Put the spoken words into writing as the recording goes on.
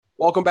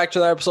Welcome back to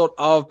another episode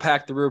of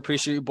Pack the Brew.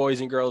 Appreciate you boys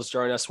and girls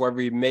joining us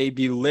wherever you may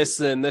be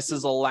listening. This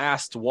is the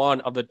last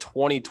one of the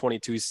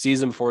 2022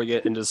 season before we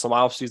get into some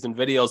offseason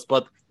videos.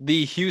 But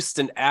the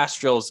Houston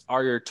Astros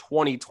are your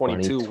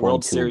 2022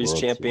 World Series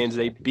champions.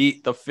 They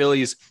beat the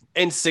Phillies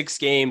in 6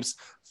 games.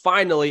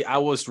 Finally, I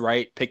was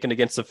right picking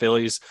against the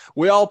Phillies.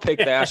 We all picked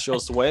the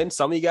Astros to win.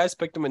 Some of you guys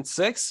picked them in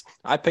 6.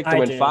 I picked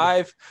them in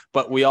 5,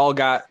 but we all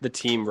got the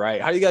team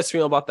right. How do you guys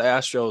feel about the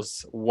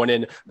Astros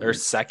winning their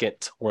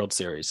second World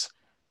Series?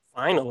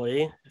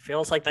 Finally, it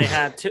feels like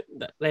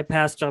they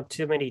passed up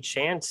too many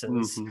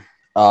chances.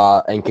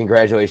 And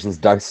congratulations,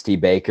 Dusty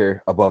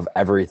Baker, above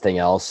everything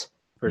else.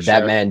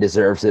 That man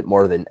deserves it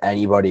more than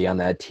anybody on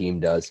that team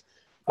does.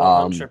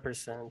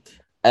 100%.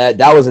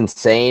 That was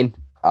insane.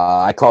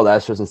 I called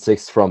Astros in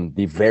 6 from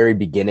the very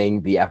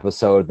beginning. The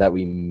episode that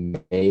we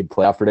made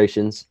playoff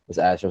predictions was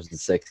Astros in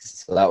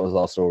 6, so that was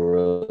also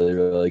really,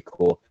 really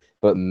cool.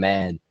 But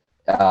man,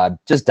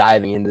 just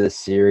diving into this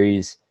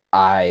series,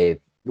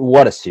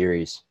 what a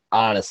series.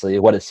 Honestly,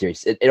 what a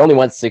series. It only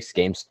went 6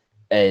 games,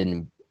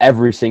 and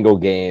every single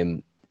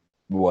game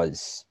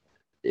was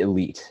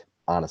elite,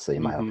 honestly,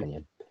 in my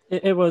opinion.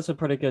 It was a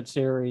pretty good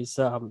series.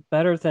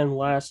 Better than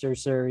last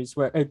year's series,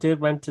 where it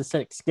went to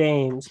 6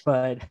 games,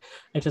 but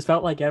it just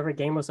felt like every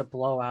game was a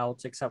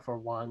blowout except for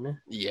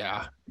one.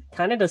 Yeah.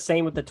 Kind of the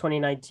same with the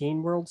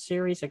 2019 World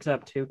Series,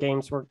 except 2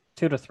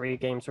 to 3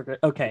 games were good.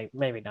 Okay,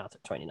 maybe not the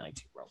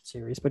 2019 World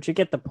Series, but you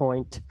get the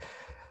point.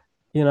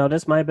 You know,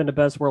 this might have been the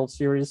best World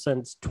Series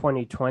since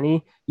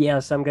 2020.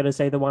 Yes, I'm going to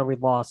say the one we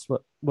lost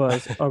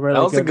was a really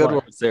that was good a good one.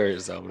 World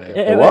Series, though, man.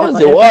 It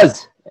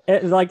was.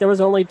 Like, there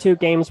was only 2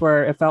 games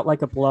where it felt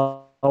like a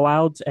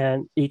blowout,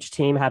 and each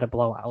team had a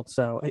blowout.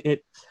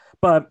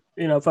 But,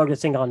 you know,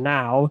 focusing on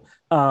now,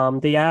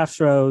 the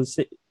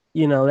Astros,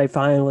 you know, they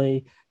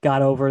finally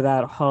got over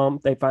that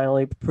hump. They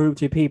finally proved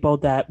to people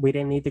that we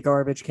didn't need the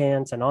garbage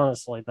cans. And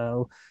honestly,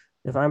 though,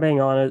 if I'm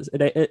being honest,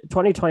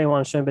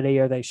 2021 shouldn't be the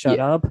year they shut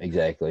up.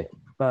 Exactly.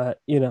 But,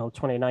 you know,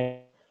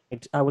 2019,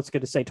 I was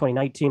going to say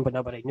 2019, but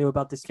nobody knew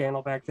about the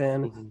scandal back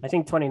then. I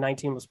think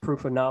 2019 was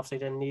proof enough they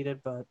didn't need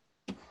it, but...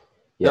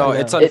 No,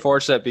 it's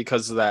unfortunate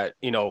because of that,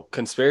 you know,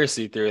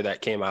 conspiracy theory that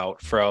came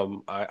out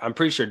from, I'm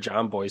pretty sure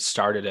John Boy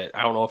started it.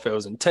 I don't know if it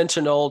was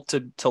intentional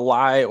to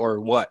lie or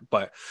what,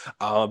 but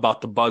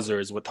about the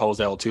buzzers with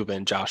Jose Altuve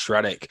and Josh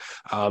Reddick.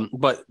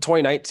 But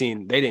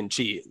 2019, they didn't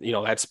cheat. You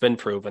know, that's been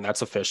proven.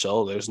 That's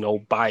official. There's no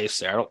bias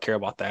there. I don't care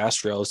about the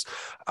Astros.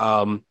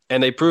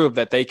 And they proved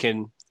that they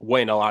can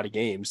win a lot of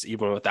games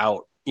even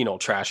without, you know,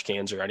 trash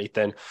cans or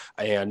anything.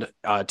 And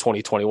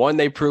 2021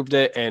 they proved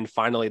it, and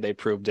finally they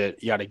proved it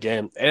yet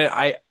again. And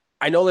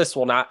I know this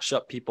will not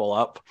shut people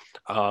up.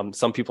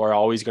 Some people are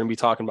always going to be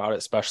talking about it,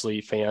 especially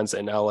fans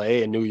in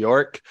LA and New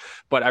York,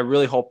 but I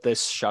really hope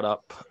this shut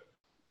up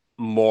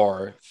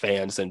more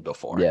fans than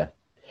before. I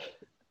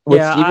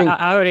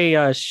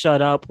already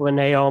shut up when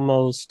they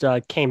almost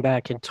came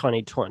back in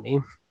 2020.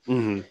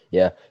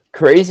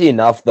 Crazy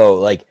enough though,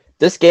 like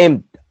this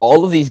game,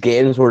 all of these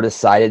games were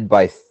decided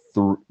by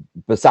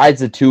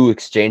besides the 2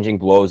 exchanging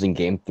blows in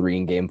game 3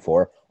 and game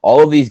 4,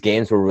 all of these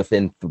games were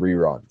within 3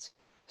 runs.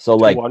 So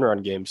like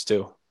 1-run games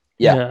too.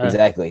 Yeah,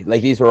 exactly.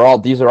 Like these are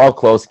all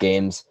close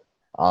games.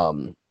 Are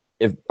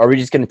we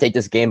just going to take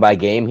this game by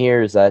game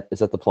here? Is that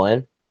the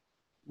plan?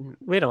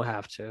 We don't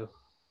have to.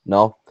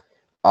 No.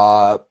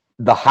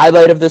 The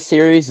highlight of this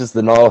series is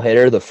the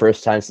no-hitter, the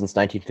first time since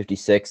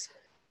 1956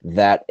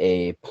 that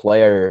a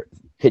player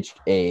pitched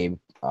a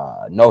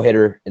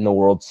no-hitter in the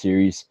World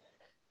Series,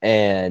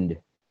 and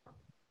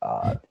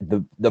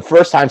the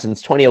first time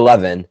since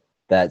 2011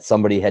 that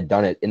somebody had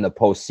done it in the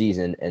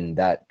postseason, and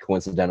that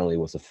coincidentally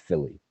was a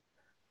Philly.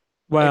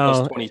 Well, it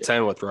was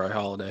 2010 with Roy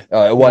Halladay.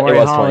 Oh, it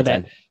was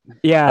 2010.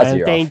 Yeah,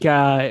 I think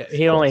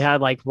he only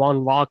had like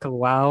 1 walk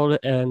allowed,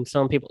 and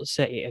some people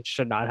say it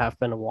should not have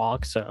been a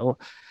walk. So,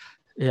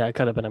 yeah, it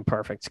could have been a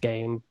perfect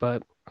game.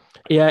 But,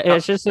 yeah,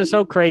 it's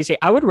so crazy.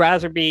 I would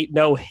rather be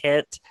no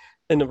hit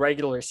in the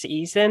regular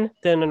season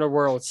than in the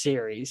World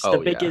Series, the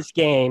biggest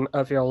game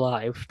of your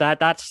life.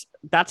 That's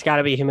got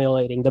to be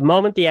humiliating. The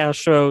moment the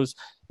Astros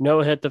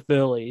no hit the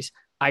Phillies,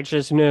 I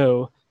just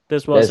knew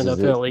this wasn't a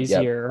Phillies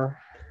year.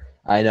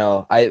 I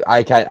know. I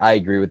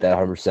agree with that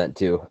 100%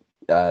 too.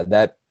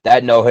 That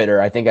no hitter,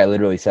 I think I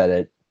literally said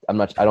it. I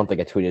don't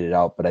think I tweeted it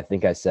out, but I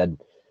think I said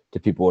to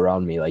people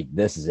around me, like,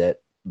 this is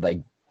it.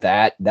 Like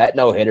that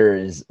no hitter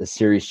is a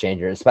series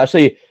changer,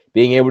 especially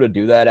being able to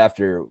do that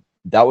after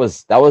that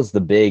was the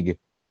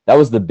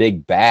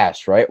big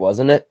bash, right?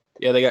 Wasn't it?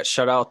 Yeah, they got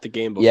shut out the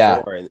game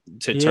before, and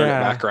to turn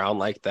it back around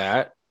like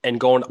that and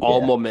going all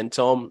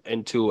momentum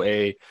into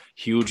a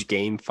huge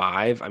game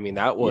 5. I mean,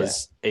 that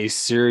was a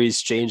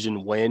series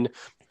changing win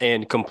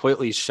and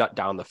completely shut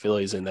down the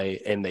Phillies, and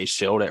they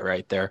showed it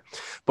right there.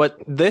 But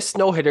this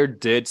no-hitter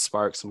did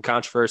spark some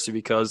controversy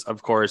because,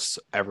 of course,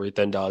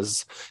 everything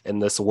does in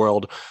this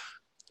world.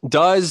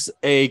 Does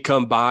a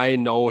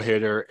combined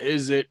no-hitter,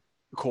 is it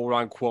quote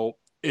unquote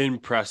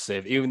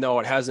impressive, even though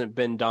it hasn't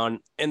been done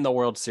in the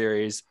World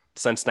Series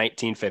since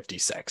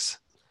 1956?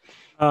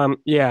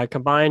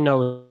 Combined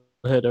no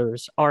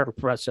hitters are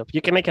impressive.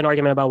 You can make an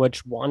argument about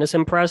which one is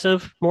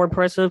more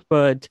impressive,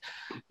 but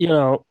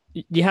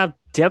you have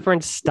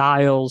different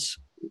styles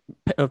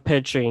of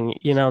pitching.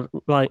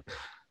 Like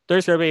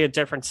there's going to be a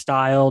different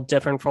style,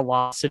 different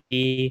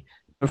velocity,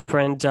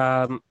 different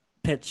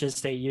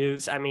pitches they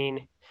use. I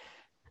mean,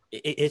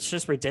 it's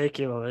just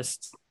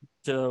ridiculous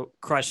to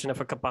question if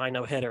a combined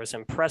no hitter is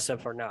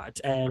impressive or not.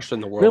 And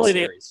in the World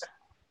Series.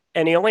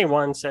 And the only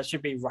ones that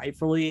should be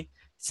rightfully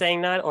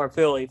saying that are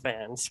Philly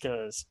fans,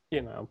 because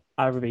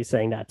I would be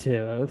saying that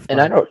too.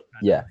 And I don't,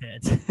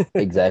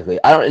 exactly.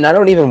 I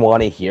don't even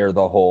want to hear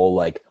the whole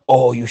like,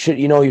 oh, you should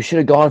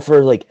have gone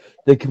for like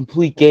the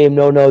complete game.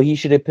 No, he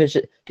should have pitched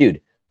it,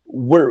 dude.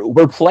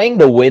 We're playing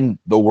to win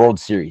the World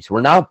Series.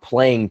 We're not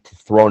playing to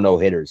throw no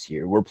hitters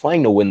here. We're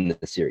playing to win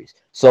the series.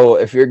 So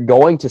if you're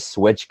going to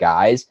switch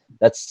guys,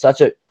 that's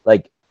such a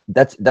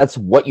that's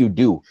what you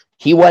do.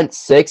 He went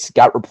 6,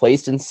 got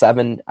replaced in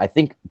 7. I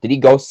think did he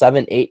go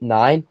 7, 8,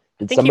 9?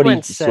 Did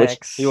somebody switch?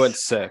 He went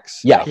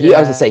 6. Yeah, I was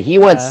gonna say he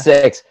went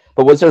 6.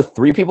 But was there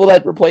 3 people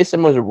that replaced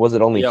him, or was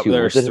it only 2?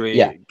 There's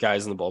 3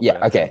 guys in the bullpen.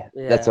 Yeah, okay,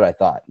 that's what I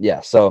thought.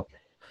 Yeah, so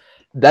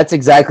that's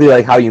exactly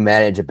like how you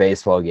manage a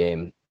baseball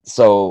game.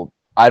 So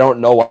I don't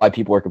know why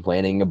people are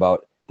complaining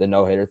about the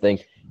no-hitter thing.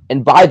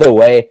 And by the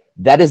way,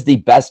 that is the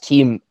best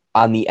team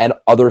on the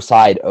other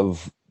side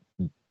of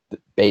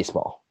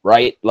baseball,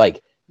 right?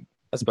 Like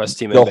that's the best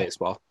team in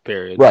baseball,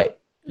 period. Right.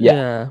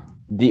 Yeah.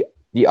 The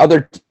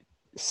other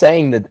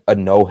saying that a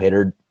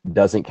no-hitter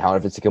doesn't count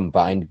if it's a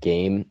combined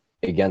game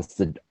against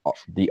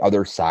the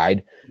other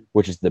side,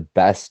 which is the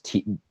best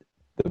team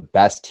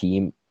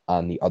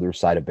on the other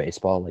side of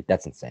baseball, like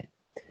that's insane.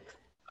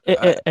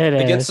 It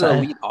against is. an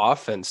elite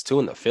offense too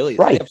in the Phillies,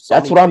 right?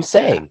 That's what I'm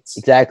saying. Bats.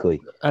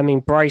 Exactly. I mean,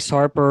 Bryce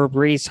Harper,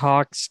 Rhys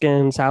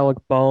Hoskins, Alec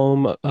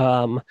Boehm,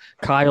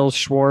 Kyle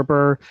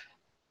Schwarber.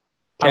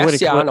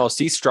 Castellanos,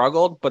 he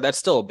struggled, but that's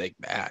still a big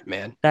bat,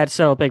 man. That's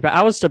still a big bat.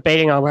 I was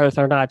debating on whether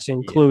or not to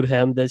include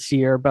him this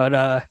year,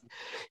 but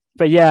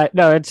yeah,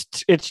 no,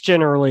 it's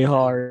generally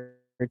hard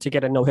to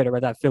get a no-hitter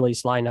with that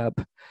Phillies lineup.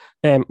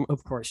 And,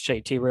 of course,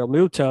 JT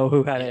Realmuto,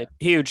 who had a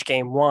huge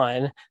game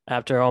 1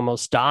 after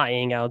almost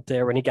dying out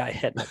there when he got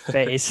hit in the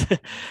face.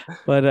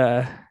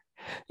 But,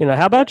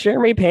 how about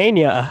Jeremy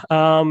Pena?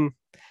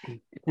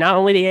 Not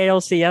only the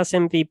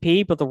ALCS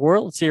MVP, but the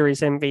World Series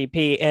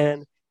MVP.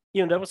 And,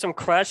 there was some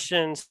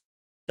questions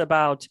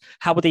about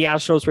how would the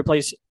Astros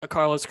replace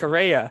Carlos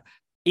Correa.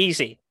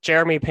 Easy,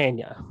 Jeremy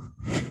Pena.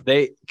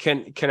 They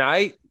can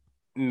I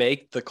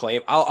make the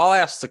claim? I'll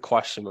ask the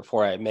question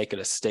before I make it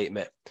a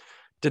statement.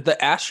 Did the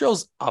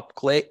Astros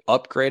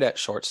upgrade at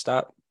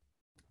shortstop?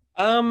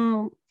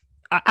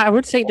 I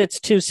would say that's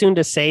too soon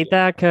to say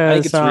that because I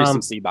think it's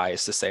recency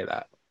bias to say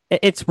that.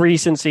 It's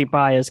recency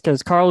bias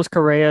because Carlos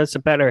Correa is a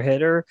better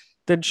hitter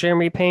than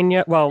Jeremy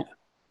Pena. Well,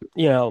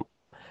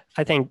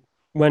 I think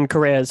when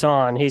Correa's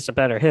on, he's a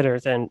better hitter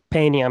than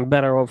Pena and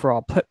better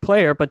overall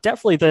player. But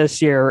definitely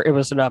this year, it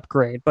was an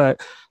upgrade.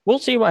 But we'll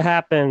see what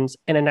happens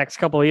in the next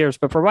couple of years.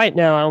 But for right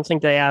now, I don't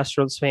think the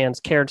Astros fans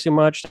care too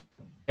much.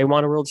 They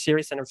won a World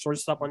Series and are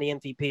shortstop on the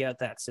MVP at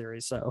that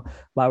series. So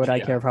why would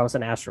I care if I was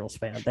an Astros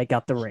fan? They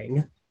got the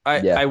ring.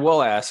 I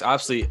will ask,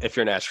 obviously, if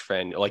you're an Astros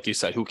fan, like you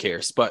said, who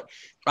cares? But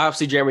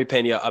obviously, Jeremy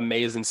Pena,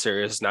 amazing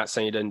series. Not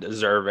saying he didn't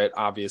deserve it,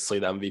 obviously,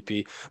 the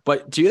MVP.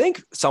 But do you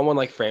think someone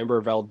like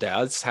Framber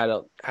Valdez had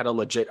a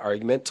legit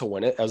argument to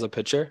win it as a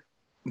pitcher?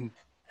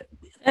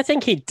 I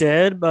think he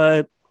did,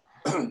 but,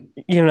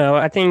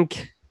 I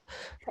think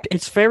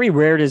it's very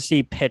rare to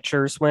see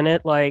pitchers win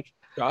it. Like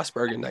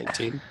Strasburg in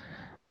 19.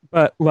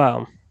 But,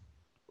 well,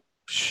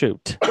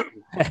 shoot.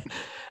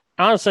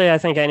 Honestly, I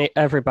think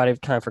everybody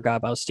kind of forgot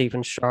about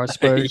Steven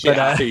Strasburg.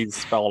 But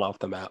he's fallen off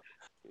the map.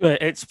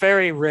 But it's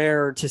very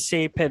rare to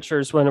see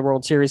pitchers win a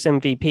World Series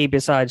MVP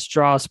besides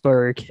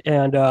Strasburg.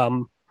 And,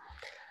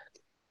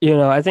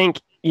 I think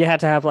you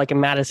had to have like a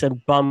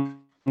Madison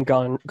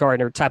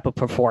Bumgarner type of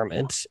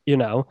performance,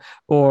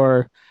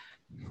 or,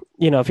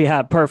 if you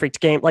had a perfect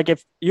game. Like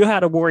if you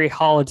had a Rory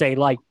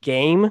Holiday-like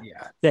game,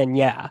 then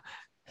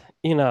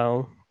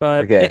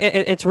But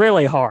it's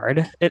really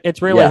hard.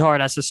 It's really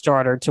hard as a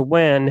starter to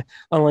win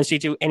unless you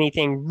do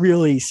anything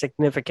really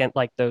significant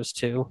like those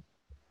two.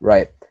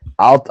 Right.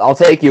 I'll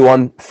take you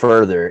one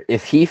further.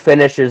 If he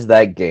finishes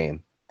that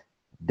game,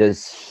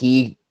 does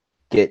he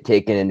get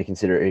taken into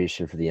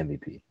consideration for the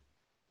MVP?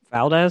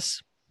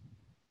 Valdez?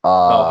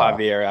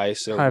 Javier, I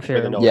assume.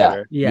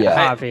 Javier.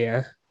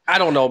 Javier. I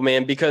don't know,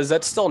 man, because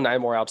that's still 9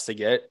 more outs to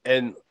get.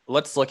 And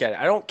let's look at it.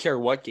 I don't care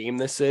what game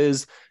this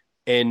is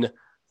in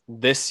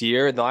this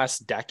year, the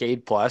last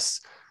decade plus,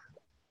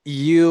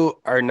 you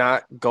are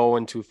not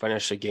going to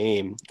finish a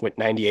game with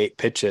 98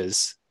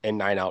 pitches and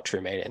 9 outs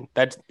remaining.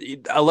 That's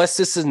unless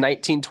this is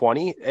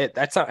 1920,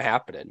 that's not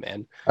happening,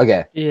 man.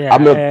 Okay. Yeah.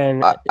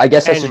 I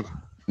guess I should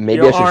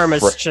maybe your arm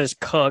is just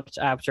cooked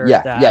after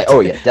that. Yeah. Oh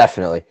yeah,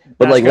 definitely.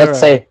 But let's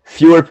say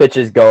fewer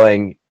pitches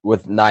going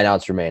with 9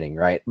 outs remaining,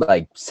 right?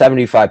 Like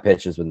 75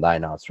 pitches with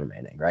 9 outs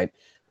remaining, right?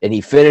 And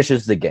he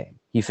finishes the game.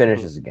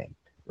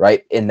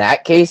 Right? In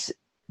that case,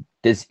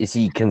 is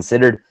he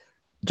considered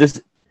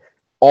just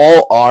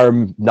all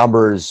arm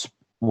numbers,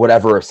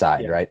 whatever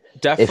aside, right?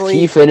 Definitely. If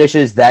he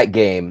finishes that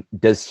game,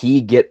 does he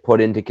get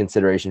put into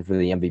consideration for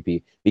the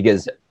MVP?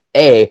 Because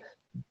A,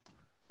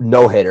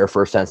 no hitter,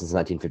 first time since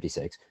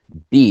 1956.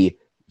 B,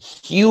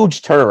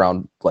 huge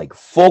turnaround, like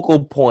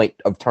focal point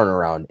of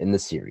turnaround in the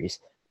series.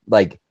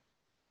 Like,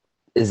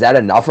 is that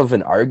enough of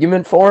an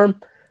argument for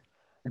him?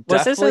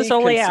 Was this his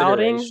only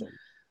outing?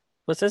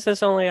 Was this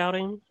his only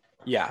outing?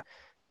 Yeah.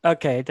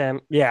 Okay,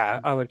 then yeah,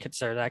 I would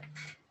consider that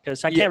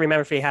because I can't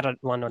remember if he had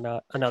one or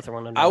not, another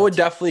one or not. I would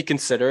definitely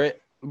consider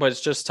it, but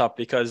it's just tough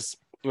because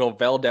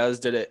Valdez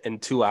did it in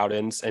 2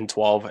 outings and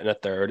 12 and a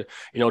third.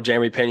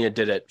 Jeremy Pena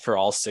did it for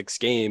all 6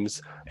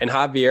 games, and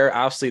Javier,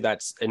 obviously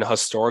that's an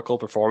historical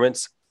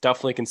performance.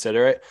 Definitely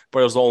consider it, but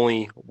it was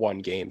only 1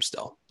 game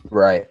still.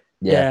 Right.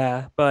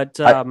 Yeah, but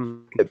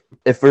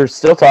if we're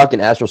still talking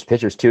Astros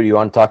pitchers too, do you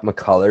want to talk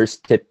McCullers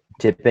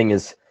tipping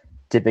his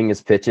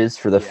pitches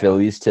for the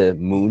Phillies to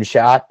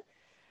moonshot?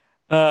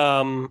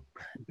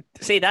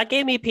 See, that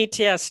gave me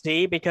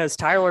PTSD because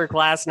Tyler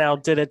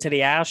Glasnow did it to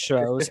the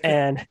Astros,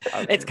 and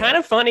it's kind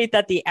of funny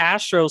that the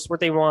Astros were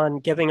the one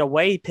giving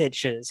away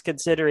pitches,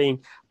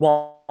 considering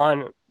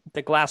one,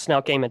 the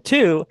Glasnow game, and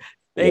 2,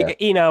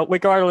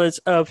 regardless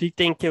of if you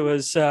think it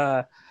was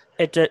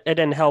it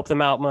didn't help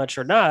them out much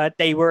or not,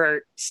 they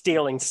were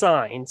stealing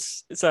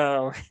signs.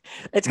 So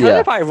it's kind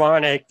of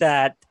ironic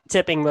that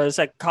tipping was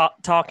a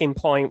talking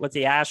point with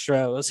the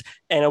Astros,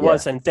 and it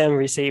wasn't them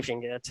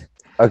receiving it.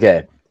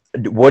 Okay.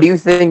 What do you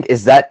think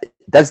is that?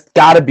 That's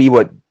got to be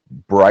what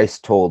Bryce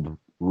told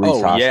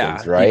Rhys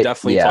Hoskins, right? He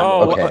definitely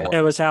told him.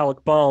 It was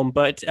Alec Bohm,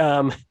 but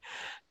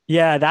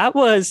that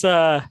was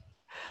I'm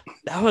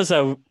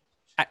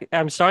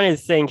starting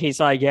to think he's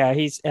like,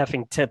 he's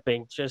effing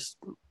tipping, just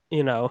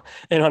and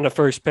on the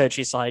first pitch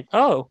he's like,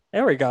 oh,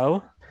 there we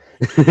go,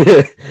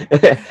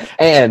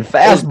 and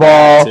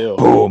fastball,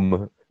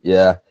 boom,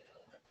 yeah.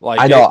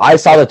 I know. I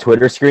saw the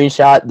Twitter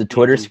screenshot. The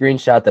Twitter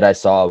screenshot that I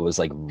saw was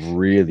like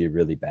really,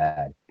 really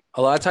bad.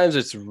 A lot of times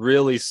it's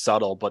really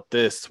subtle, but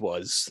this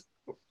was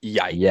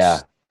yikes. Yeah.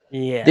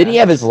 Didn't he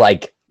have his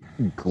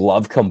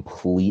glove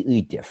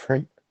completely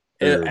different?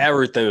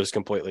 Everything was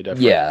completely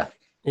different. Yeah.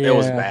 It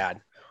was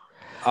bad.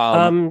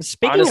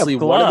 Speaking honestly, of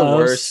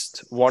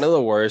gloves, one of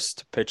the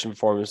worst pitching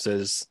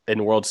performances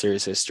in World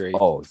Series history.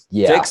 Oh,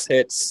 yeah. 6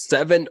 hits,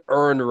 7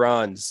 earned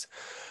runs,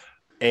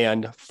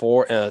 and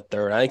 4 and a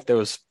third. I think there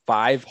was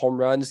 5 home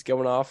runs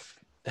going off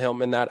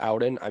him in that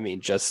outing. I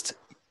mean, just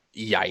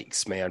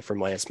yikes, man,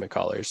 from Lance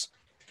McCullers.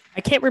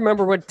 I can't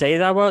remember what day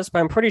that was, but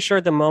I'm pretty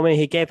sure the moment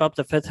he gave up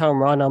the 5th home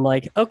run, I'm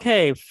like,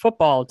 okay,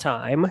 football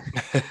time.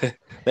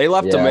 They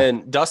left him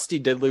in. Dusty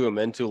did leave him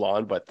in too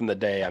long, but in the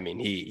day, I mean,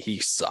 he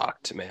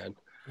sucked, man.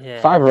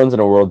 Yeah. 5 runs in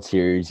a World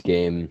Series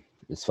game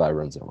is 5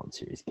 runs in a World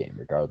Series game,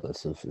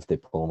 regardless of if they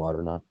pull him out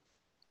or not.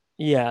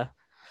 Yeah,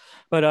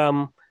 but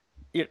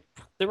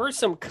there was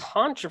some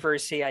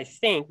controversy, I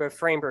think, with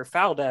Framber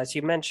Valdez.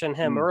 You mentioned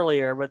him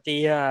earlier, but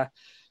didn't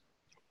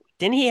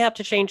he have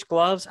to change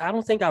gloves? I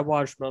don't think I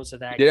watched most of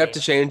that. He did have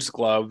to change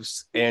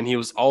gloves, and he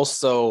was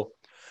also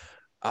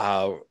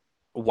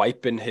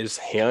wiping his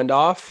hand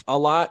off a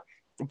lot.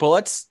 But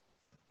let's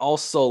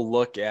also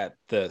look at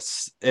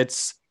this.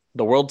 It's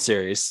the World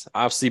Series,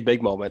 obviously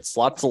big moments,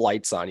 lots of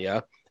lights on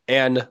you,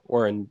 and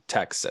we're in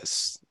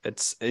Texas.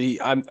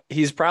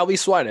 He's probably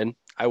sweating,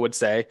 I would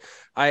say.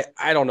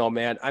 I don't know,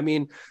 man. I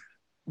mean,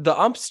 the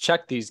umps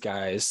check these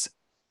guys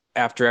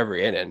after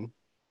every inning.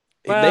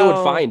 They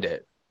would find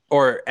it,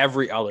 or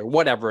every other,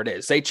 whatever it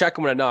is. They check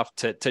him enough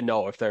to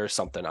know if there's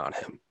something on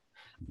him.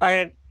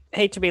 I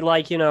hate to be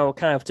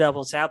kind of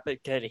devil's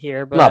advocate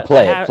here, but not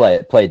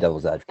play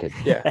devil's advocate.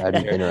 Yeah,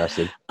 I'd be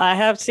interested. I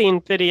have seen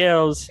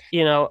videos,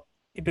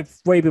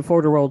 way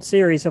before the World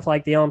Series of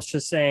the umps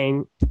just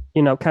saying,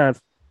 kind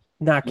of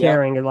not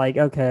caring, and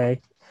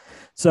okay.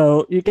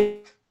 So you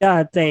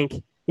gotta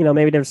think,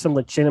 maybe there's some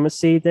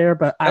legitimacy there,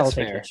 but I don't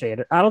think he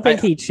cheated. I don't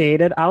think he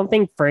cheated. I don't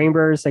think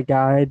Framber is a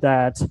guy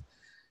that,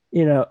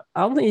 I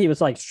don't think he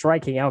was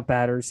striking out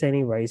batters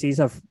anyways. He's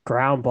a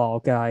ground ball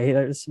guy.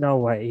 There's no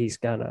way he's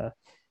gonna,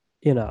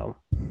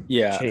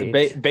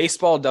 cheat.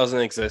 Baseball Doesn't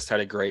Exist had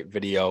a great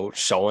video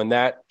showing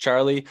that,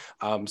 Charlie.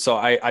 So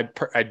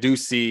I do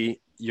see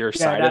your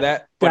side of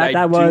that. But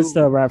that was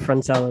the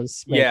reference I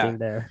was making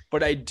there.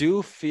 But I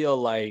do feel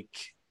like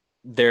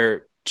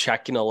they're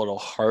checking a little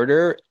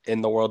harder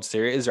in the World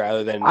Series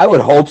rather than. I would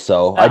hope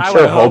so. I'd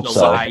sure hope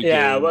so.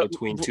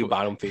 Between 2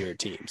 bottom feeder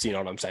teams, you know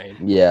what I'm saying?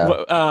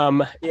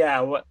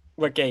 Yeah.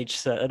 What Gage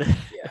said.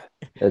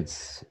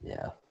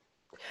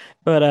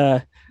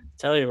 But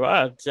tell you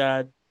what,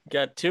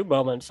 got 2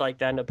 moments like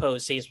that in the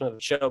postseason with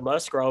Joe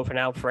Musgrove and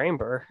Al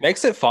Framber.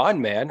 Makes it fun,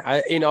 man.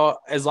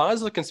 As long as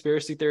the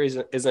conspiracy theory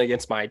isn't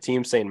against my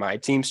team, saying my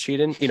team's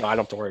cheating, I don't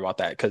have to worry about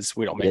that because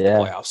we don't make the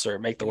playoffs or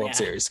make the World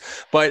Series.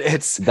 But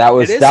that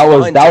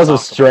was a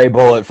stray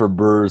bullet for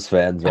Brewers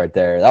fans right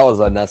there. That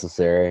was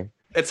unnecessary.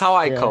 It's how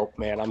I cope,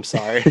 man. I'm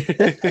sorry.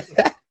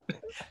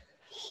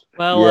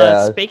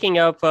 Well, speaking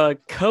of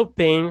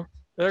coping,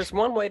 there's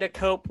one way to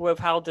cope with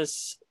how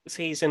this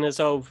season is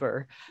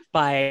over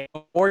by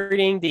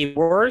awarding the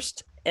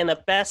worst and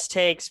the best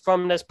takes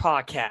from this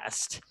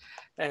podcast.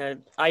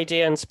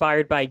 Idea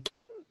inspired by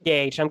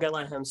Gage. I'm going to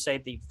let him say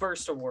the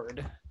first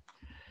award.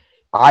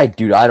 I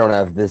don't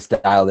have this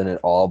dialed in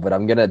at all, but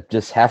I'm gonna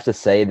just have to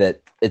say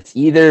that it's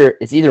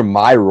either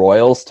my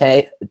Royals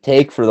take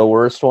for the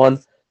worst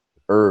one,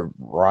 or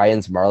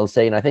Ryan's Marlins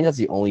take, and I think that's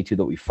the only two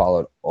that we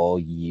followed all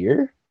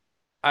year.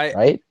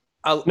 Right?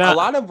 A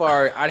lot of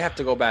I'd have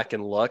to go back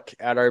and look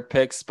at our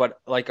picks, but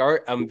like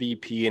our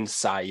MVP and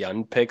Cy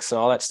Young picks and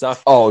all that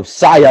stuff. Oh,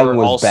 Cy Young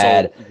was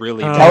bad.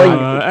 Really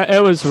bad.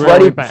 It was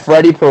really bad.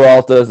 Freddie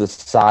Peralta's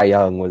Cy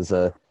Young was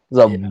a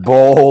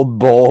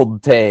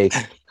bold take.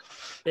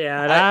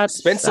 Yeah,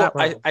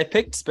 I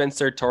picked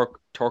Spencer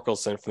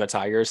Torkelson from the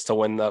Tigers to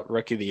win the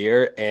Rookie of the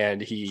Year, and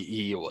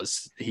he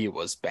was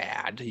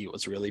bad. He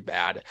was really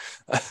bad.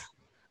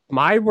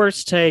 My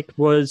worst take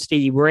was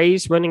the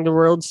Rays winning the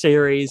World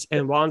Series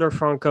and Wander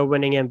Franco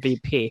winning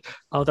MVP.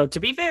 Although,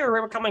 to be fair, we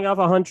were coming off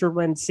a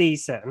 100-win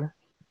season,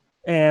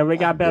 and we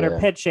got better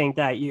pitching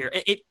that year.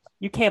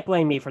 You can't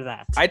blame me for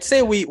that. I'd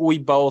say we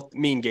both,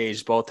 me and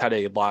Gage, both had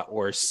a lot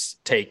worse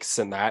takes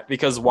than that,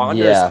 because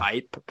Wander's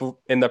hype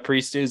in the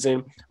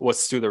preseason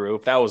was through the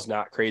roof. That was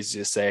not crazy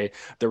to say.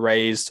 The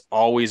Rays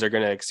always are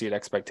going to exceed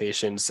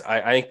expectations.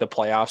 I think the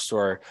playoffs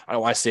were, I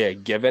don't want to say a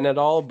given at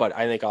all, but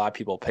I think a lot of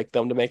people picked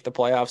them to make the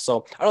playoffs.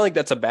 So I don't think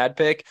that's a bad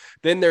pick.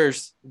 Then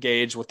there's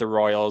Gage with the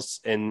Royals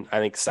in, I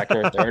think, second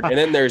or third. And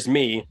then there's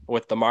me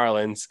with the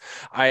Marlins.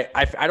 I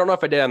don't know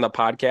if I did it on the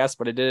podcast,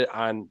 but I did it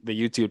on the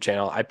YouTube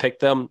channel. I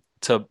picked them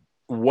to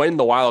win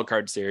the wild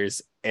card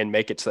series and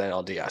make it to the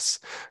NLDS.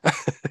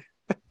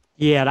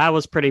 Yeah, that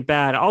was pretty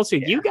bad. Also,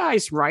 you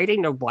guys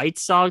writing the White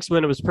Sox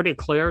when it was pretty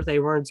clear they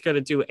weren't going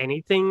to do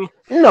anything.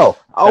 No,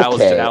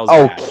 okay,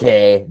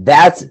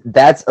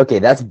 that's okay.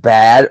 That's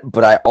bad,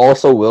 but I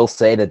also will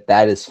say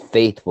that is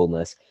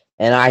faithfulness,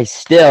 and I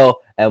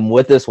still am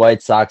with this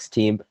White Sox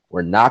team.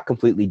 We're not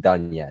completely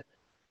done yet.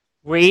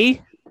 Who's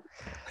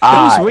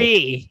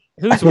we?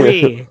 Who's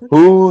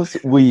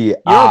we?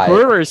 You're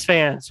Brewers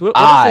fans. What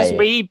is this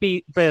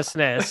we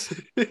business?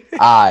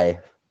 I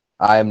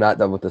am not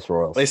done with this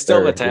Royals. They still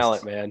have the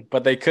talent, man,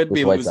 but they could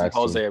be losing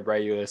Jose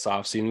Abreu this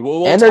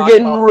offseason.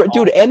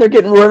 They're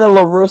getting rid of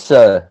La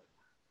Russa.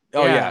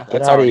 Oh yeah,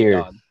 get out of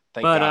here.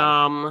 Thank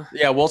God.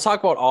 We'll talk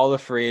about all the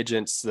free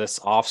agents this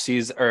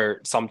offseason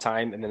or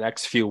sometime in the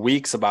next few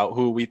weeks about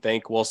who we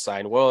think will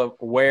sign. Well,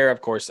 where, of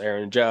course,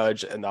 Aaron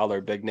Judge and the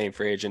other big name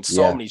free agents.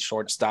 So many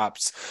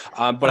shortstops.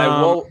 But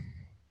I will.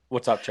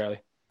 What's up, Charlie?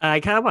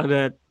 I kind of wanted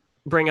to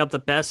bring up the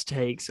best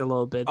takes a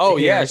little bit. Oh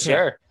yeah,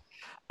 sure.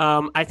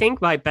 I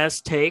think my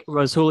best take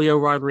was Julio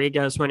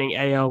Rodriguez winning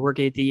AL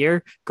Rookie of the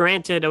Year.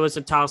 Granted, it was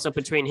a toss-up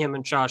between him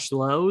and Josh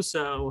Lowe,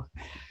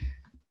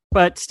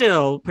 but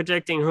still,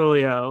 predicting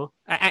Julio,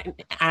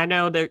 I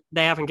know they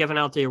haven't given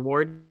out the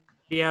award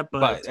yet,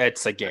 but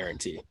it's a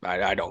guarantee.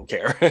 I don't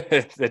care.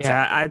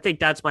 I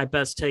think that's my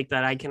best take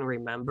that I can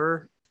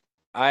remember.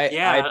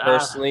 I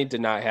personally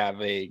did not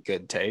have a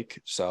good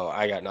take, so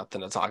I got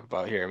nothing to talk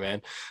about here,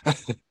 man.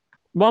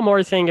 One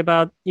more thing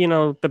about,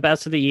 the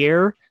best of the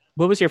year.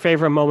 What was your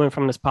favorite moment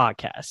from this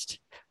podcast?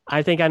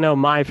 I think I know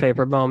my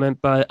favorite moment,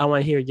 but I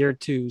want to hear your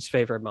two's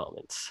favorite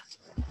moments.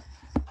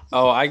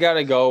 Oh, I got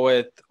to go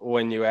with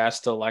when you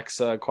asked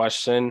Alexa a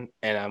question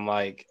and I'm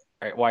like,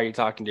 all right, why are you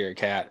talking to your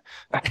cat?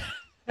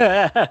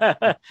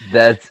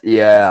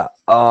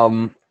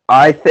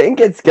 I think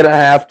it's going to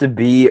have to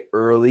be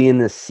early in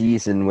the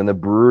season when the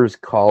Brewers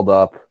called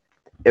up.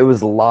 It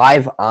was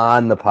live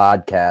on the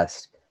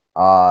podcast.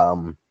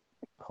 Hold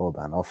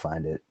on, I'll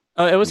find it.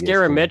 Oh, it was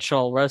Garrett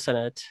Mitchell, wasn't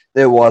it?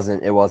 It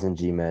wasn't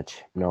G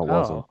Mitch. No, it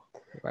wasn't.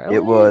 Really?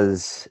 It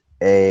was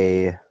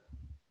a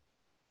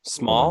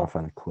Small. I'll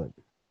find a clip.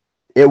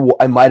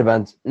 It might have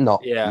been no.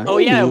 Yeah. Oh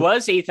yeah, it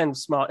was Ethan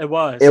Small. It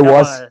was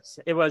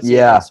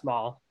Ethan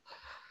Small.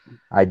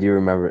 I do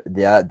remember.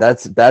 Yeah,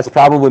 that's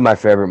probably my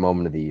favorite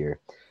moment of the year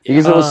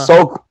because it was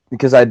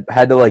because I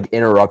had to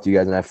interrupt you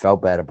guys and I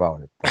felt bad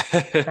about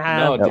it.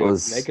 No,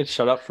 dude, make it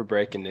shut up for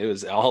breaking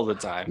news all the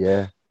time.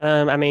 Yeah.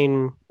 I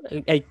mean,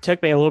 it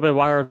took me a little bit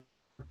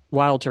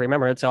while to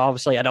remember it, so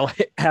obviously I don't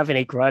have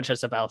any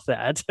grudges about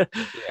that.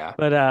 Yeah.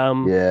 But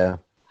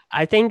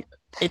I think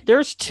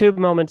there's two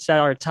moments that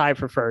are tied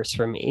for first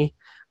for me.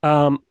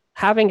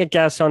 Having a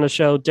guest on the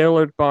show,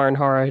 Dillard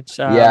Barnhart.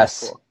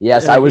 Yes.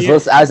 I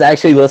was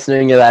actually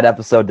listening to that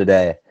episode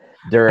today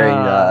during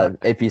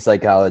AP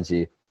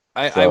Psychology.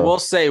 I will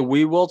say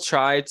we will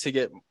try to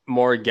get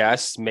more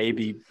guests,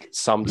 maybe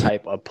some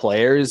type of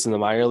players in the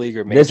minor league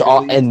or major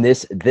league.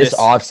 This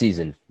off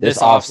season.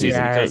 This off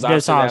season because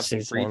I have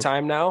some free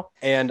time now,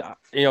 and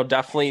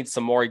definitely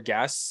some more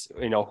guests.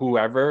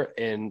 Whoever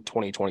in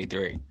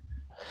 2023.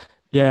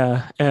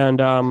 Yeah,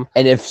 and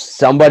if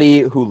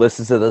somebody who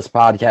listens to this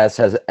podcast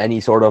has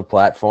any sort of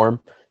platform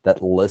that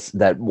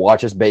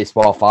watches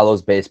baseball,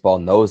 follows baseball,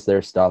 knows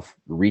their stuff,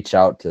 reach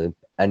out to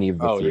any of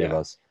the three of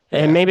us.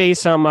 and maybe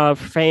some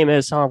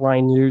famous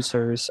online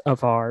users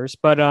of ours.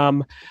 But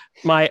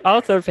my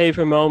other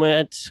favorite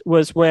moment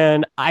was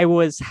when I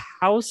was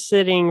house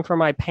sitting for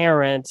my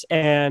parents,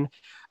 and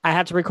I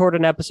had to record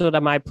an episode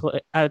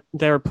at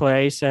their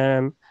place,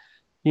 and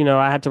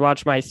I had to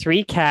watch my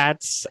 3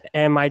 cats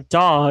and my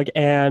dog,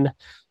 and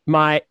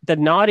the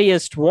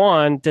naughtiest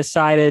one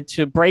decided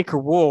to break a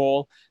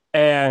rule.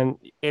 And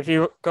if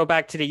you go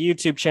back to the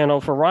YouTube channel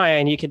for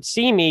Ryan, you could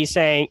see me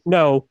saying,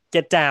 "No,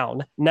 get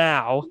down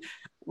now,"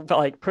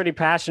 like pretty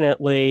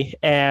passionately,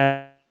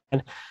 and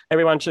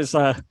everyone just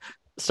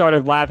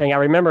started laughing. I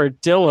remember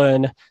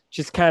Dylan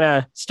just kind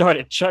of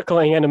started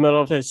chuckling in the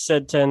middle of his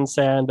sentence,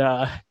 and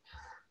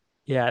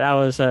yeah, that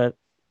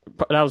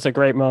was a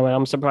great moment.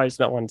 I'm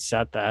surprised no one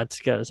said that,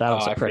 because that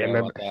was a pretty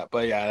that.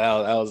 But yeah,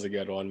 that was a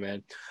good one,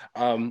 man.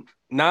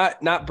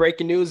 Not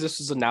breaking news. This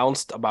was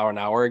announced about an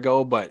hour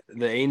ago, but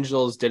the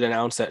Angels did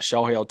announce that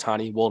Shohei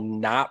Ohtani will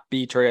not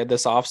be traded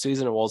this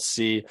offseason, and we'll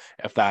see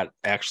if that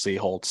actually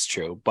holds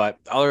true. But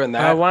other than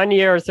that, 1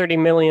 year, $30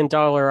 million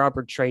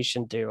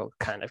arbitration deal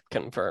kind of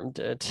confirmed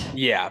it.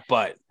 Yeah,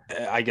 but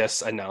I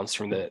guess announced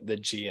from the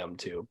GM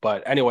too.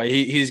 But anyway,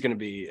 he's going to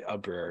be a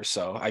Brewer,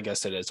 so I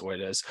guess it is what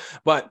it is.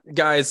 But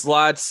guys,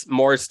 lots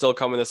more still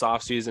coming this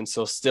offseason,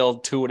 so still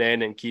tune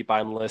in and keep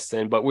on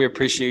listening. But we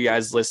appreciate you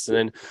guys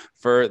listening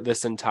for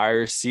this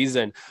entire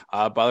season.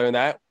 But other than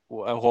that,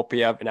 I hope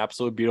you have an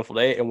absolute beautiful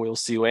day, and we'll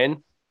see you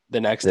in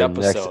the next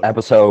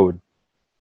episode.